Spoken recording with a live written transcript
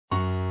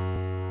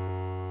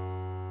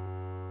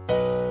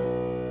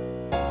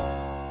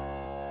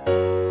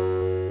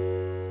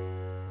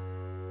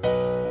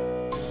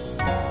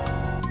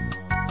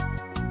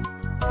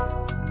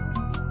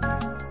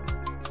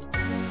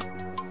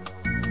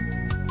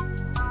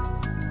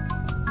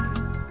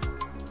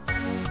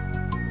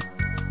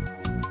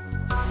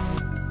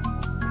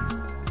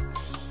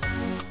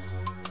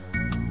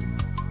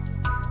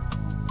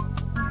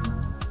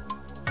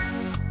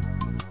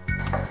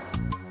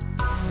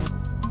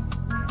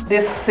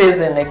this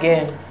season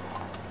again,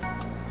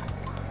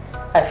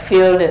 I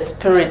feel the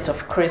spirit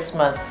of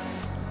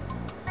Christmas.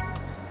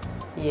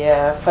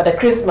 Yeah, for the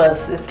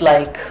Christmas, it's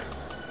like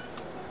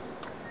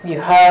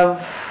you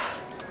have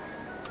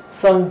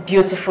some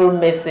beautiful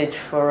message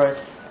for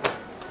us.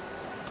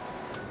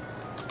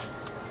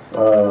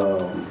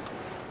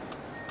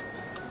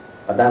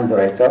 Madam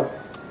Director,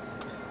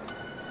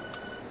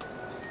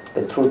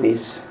 the truth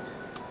is,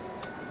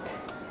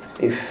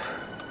 if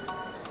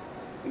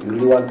you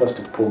really want us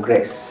to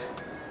progress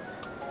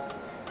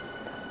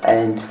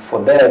and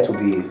for there to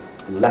be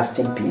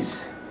lasting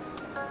peace,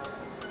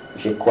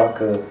 je crois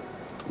que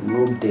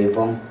nous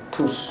devons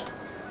tous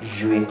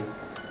jouer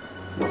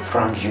le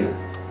franc jeu.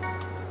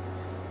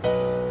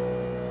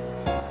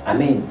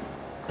 Amen.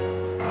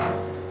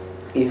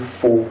 Il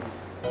faut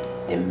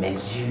des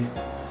mesures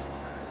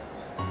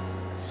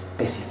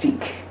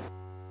spécifiques.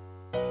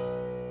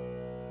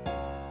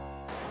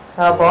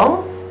 Ah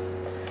bon?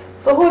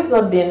 So who is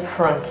not being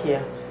frank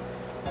here?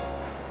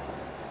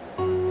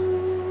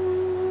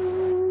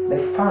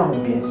 Les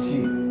femmes, bien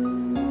sûr.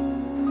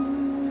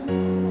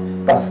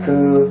 Parce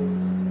que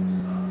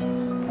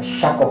à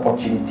chaque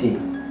opportunité,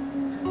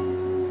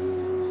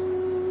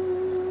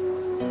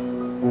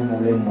 vous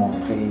voulez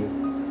montrer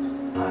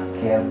à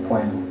quel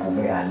point vous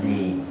pouvez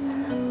aller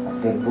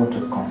avec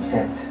votre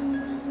concept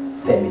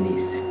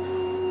féministe.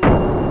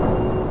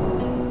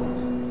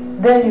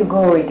 There you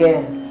go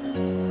again.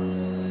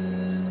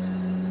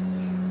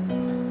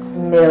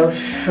 Male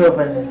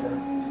chauvinism.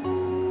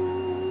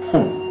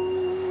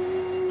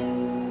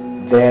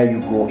 There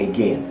you go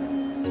again.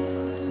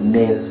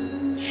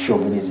 Male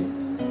chauvinism.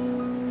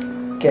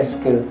 Qu'est-ce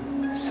que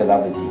cela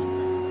veut dire?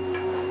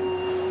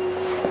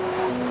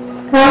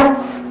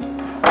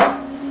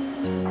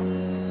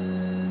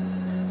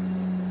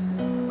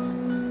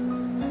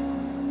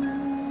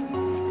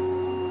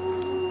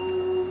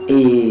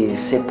 Et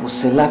c'est pour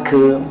cela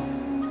que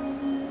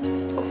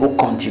vous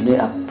continuez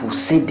à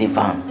pousser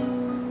devant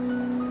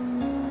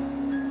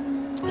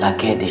la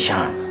guerre des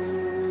genres.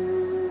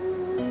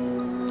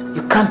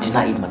 You can't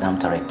deny it, Madam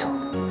Director.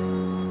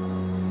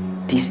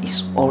 This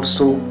is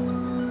also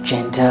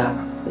gender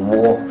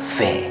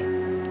warfare.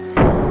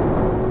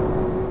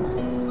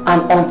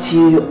 And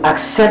until you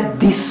accept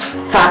this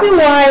fact... See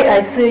why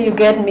I say you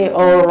get me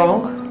all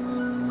wrong?